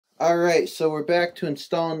Alright, so we're back to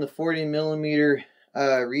installing the 40 millimeter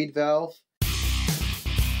reed valve.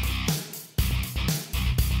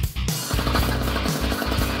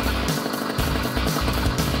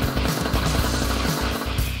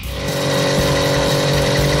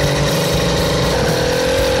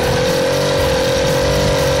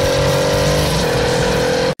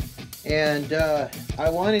 And I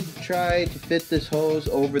wanted to try to fit this hose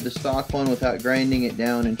over the stock one without grinding it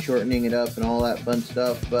down and shortening it up and all that fun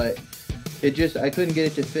stuff, but I couldn't get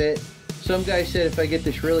it to fit. Some guy said if I get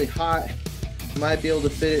this really hot, I might be able to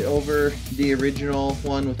fit it over the original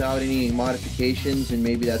one without any modifications, and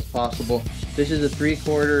maybe that's possible. This is a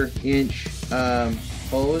 3/4 inch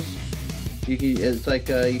hose. You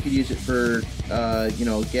could use it for you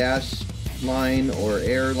know, gas line or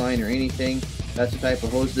air line or anything. That's the type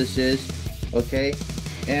of hose this is. Okay,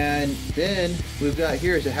 and then we've got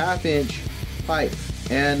here is a 1/2 inch pipe,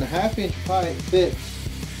 and the 1/2 inch pipe fits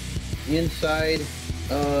inside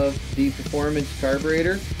of the performance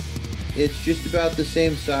carburetor. It's just about the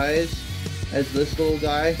same size as this little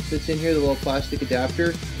guy that's in here, the little plastic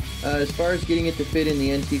adapter. As far as getting it to fit in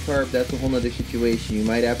the NT carb, that's a whole nother situation. You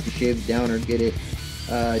might have to shave it down or get it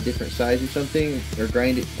a different size or something, or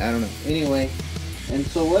grind it, I don't know. Anyway, and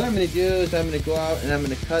so what I'm going to do is I'm going to go out and I'm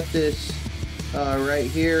going to cut this right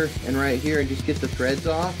here and just get the threads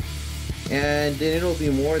off, and then it'll be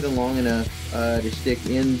more than long enough to stick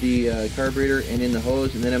in the carburetor and in the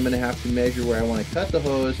hose. And then I'm going to have to measure where I want to cut the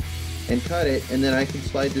hose and cut it, and then I can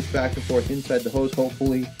slide this back and forth inside the hose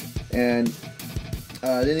hopefully. And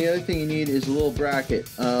then the other thing you need is a little bracket,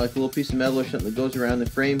 like a little piece of metal or something that goes around the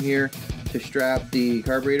frame here to strap the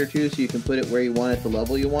carburetor to, so you can put it where you want at the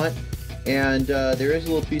level you want. And there is a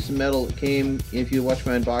little piece of metal that came, if you watch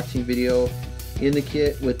my unboxing video, in the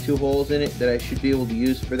kit with 2 holes in it that I should be able to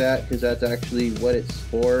use for that, because that's actually what it's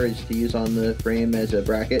for, is to use on the frame as a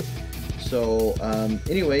bracket. So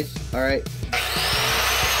anyways, alright.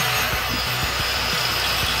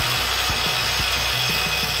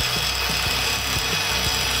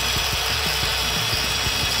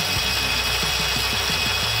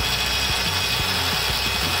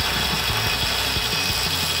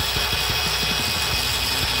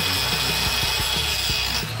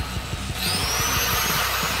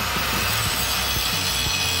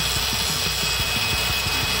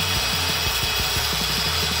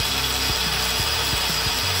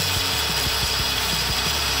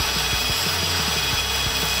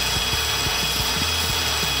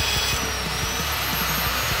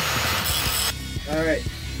 Alright,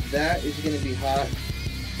 that is going to be hot.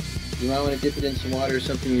 You might want to dip it in some water or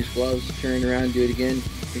something, use gloves, turn around, do it again.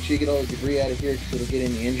 Make sure you get all the debris out of here because it'll get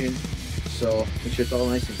in the engine. So make sure it's all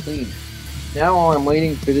nice and clean. Now while I'm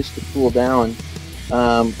waiting for this to cool down,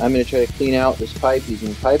 I'm going to try to clean out this pipe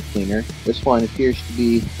using a pipe cleaner. This one appears to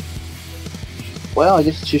be, well, I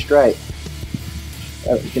guess it's just right.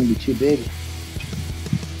 It's going to be too big.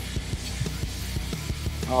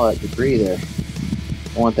 All that debris there.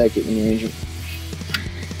 I want that getting in your engine.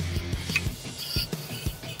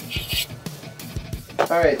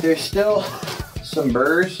 Alright, there's still some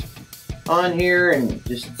burrs on here and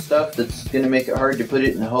just stuff that's going to make it hard to put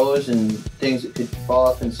it in the hose, and things that could fall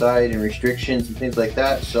off inside, and restrictions and things like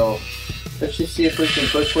that. So let's just see if we can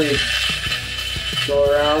quickly go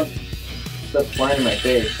around. Stuff flying in my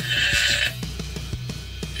face.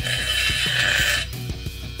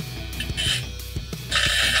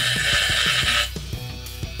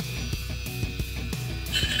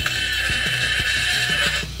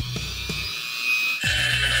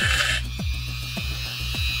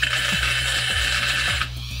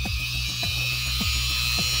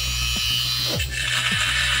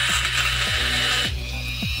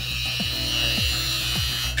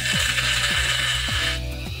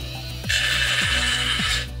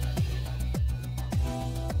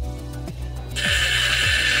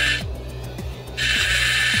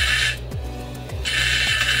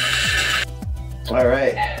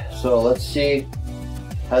 Alright, so let's see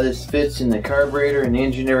how this fits in the carburetor and the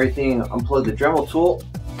engine and everything. Unplug the Dremel tool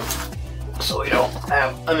so we don't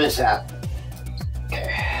have a mishap.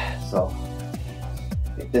 Okay, so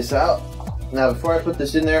take this out. Now before I put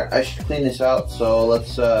this in there, I should clean this out, so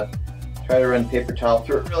let's try to run paper towel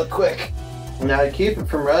through it really quick. Now to keep it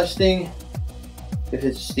from rusting, if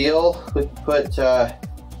it's steel, we can put some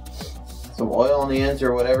oil on the ends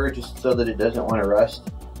or whatever, just so that it doesn't want to rust.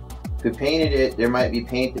 If we painted it, there might be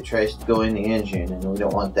paint that tries to go in the engine, and we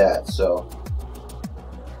don't want that. So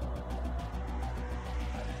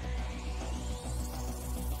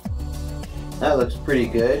that looks pretty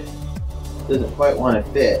good. Doesn't quite want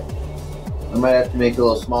to fit. I might have to make it a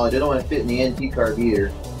little smaller. I don't want to fit in the NT carb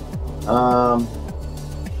either.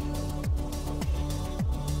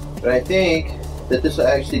 But I think that this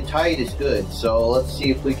actually tight is good. So let's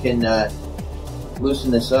see if we can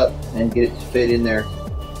loosen this up and get it to fit in there.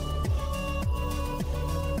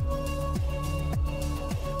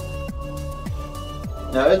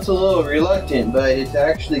 Now it's a little reluctant, but it's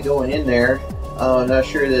actually going in there. I'm not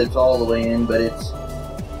sure that it's all the way in, but it's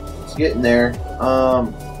getting there. I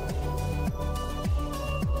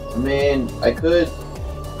mean, I could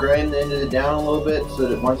grind the end of it down a little bit so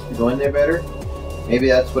that it wants to go in there better. Maybe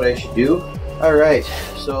that's what I should do. Alright,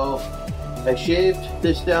 so I shaved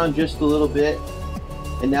this down just a little bit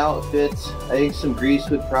and now it fits. I think some grease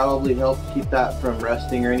would probably help keep that from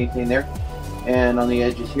rusting or anything there, and on the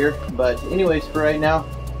edges here. But anyways, for right now,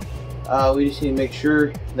 we just need to make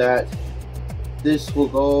sure that this will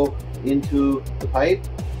go into the pipe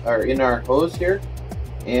or in our hose here,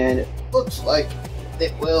 and it looks like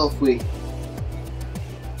it will if we,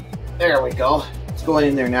 there we go, it's going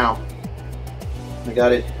in there now. I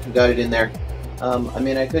got it in there. I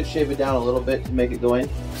mean, I could shave it down a little bit to make it go in,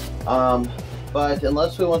 but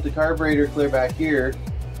unless we want the carburetor clear back here,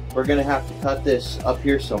 we're gonna have to cut this up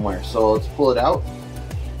here somewhere. So let's pull it out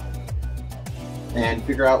and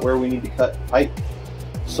figure out where we need to cut pipe.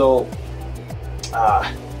 So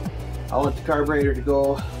I want the carburetor to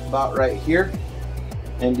go about right here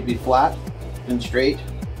and to be flat and straight,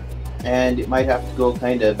 and it might have to go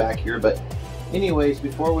kind of back here. But anyways,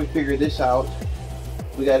 before we figure this out,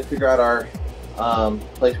 we got to figure out our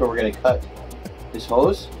place where we're going to cut this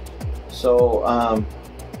hose. So I'm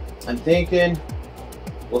thinking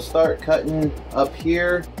we'll start cutting up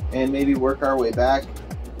here and maybe work our way back.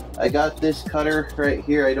 I got this cutter right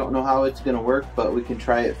here. I don't know how it's going to work, but we can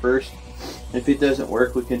try it first. If it doesn't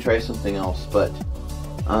work, we can try something else. But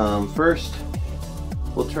first,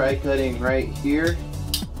 we'll try cutting right here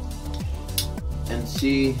and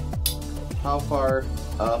see how far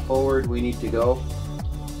forward we need to go.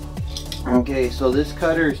 Okay, so this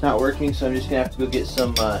cutter is not working, so I'm just gonna have to go get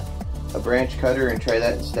some a branch cutter and try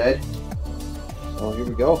that instead. So here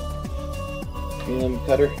we go.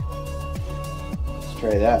 Cutter. Let's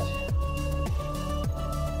try that.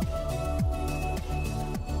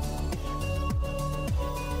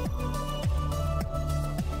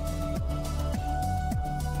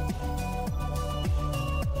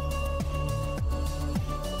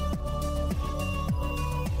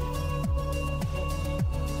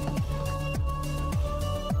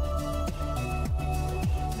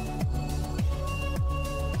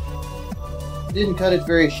 Didn't cut it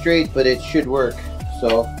very straight, but it should work.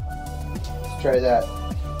 So let's try that.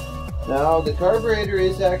 Now the carburetor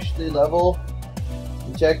is actually level,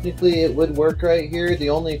 and technically it would work right here. The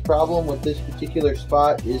only problem with this particular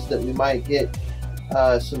spot is that we might get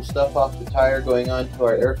some stuff off the tire going onto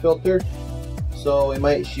our air filter, so we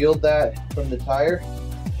might shield that from the tire.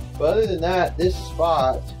 But other than that, this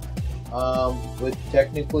spot would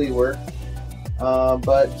technically work.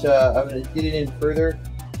 But I'm going to get it in further.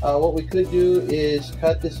 What we could do is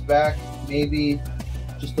cut this back maybe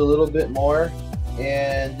just a little bit more,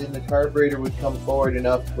 and then the carburetor would come forward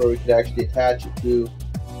enough where we could actually attach it to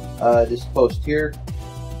this post here.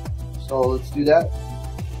 So let's do that.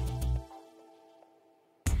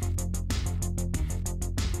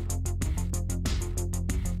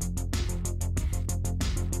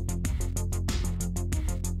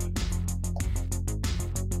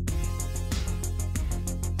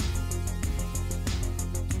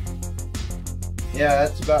 Yeah,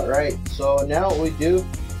 that's about right. So now what we do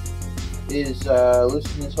is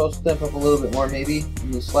loosen this hose clamp up a little bit more maybe,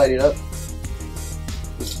 and then slide it up.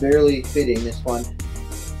 It's barely fitting, this one.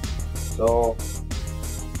 So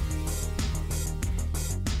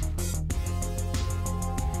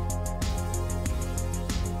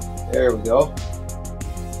there we go.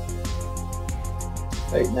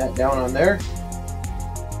 Tighten that down on there.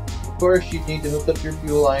 Of course, you need to hook up your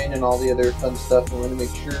fuel line and all the other fun stuff. We want to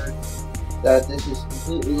make sure that this is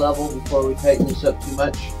completely level before we tighten this up too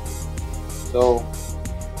much. So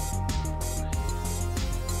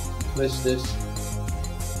twist this.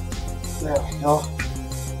 There we go.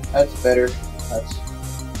 That's better.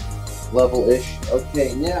 That's level-ish.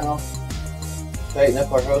 Okay, now tighten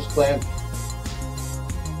up our hose clamp.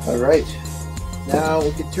 Alright. Now we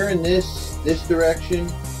can turn this direction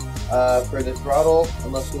for the throttle,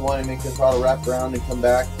 unless we want to make the throttle wrap around and come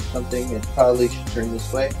back or something. It probably should turn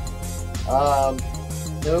this way.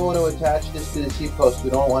 Then we want to attach this to the seat post.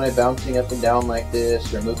 We don't want it bouncing up and down like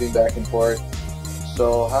this or moving back and forth.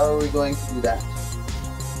 So how are we going to do that?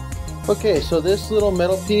 Okay, so this little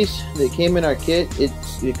metal piece that came in our kit, it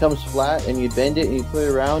comes flat, and you bend it and you put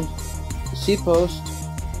it around the seat post,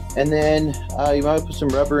 and then you might put some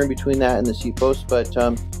rubber in between that and the seat post, but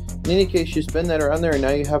In any case, you spin that around there, and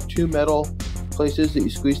now you have two metal places that you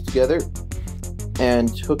squeeze together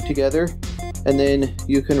and hook together, and then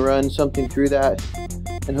you can run something through that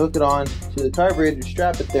and hook it on to the carburetor to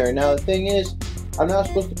strap it there. Now the thing is, I'm not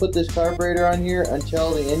supposed to put this carburetor on here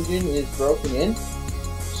until the engine is broken in.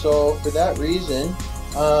 So for that reason,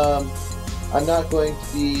 I'm not going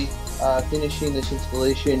to be finishing this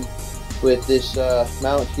installation with this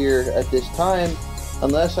mount here at this time,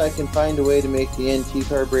 unless I can find a way to make the NT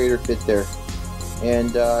carburetor fit there.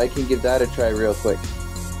 And I can give that a try real quick.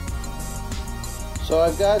 So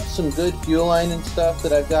I've got some good fuel line and stuff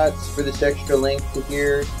that I've got for this extra length to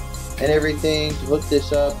here and everything to hook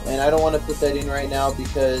this up, and I don't want to put that in right now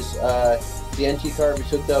because the NT carb is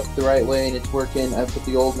hooked up the right way and it's working. I put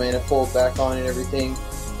the old manifold back on and everything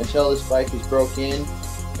until this bike is broke in,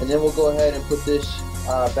 and then we'll go ahead and put this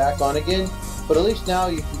back on again. But at least now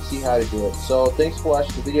you can see how to do it. So thanks for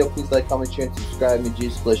watching the video. Please like, comment, share, and subscribe. May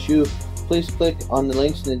Jesus bless you. Please click on the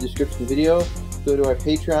links in the description of the video. Go to our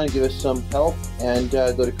Patreon, give us some help, and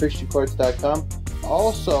go to christiancourts.com.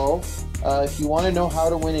 Also, if you want to know how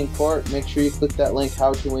to win in court, make sure you click that link,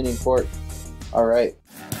 how to win in court. All right.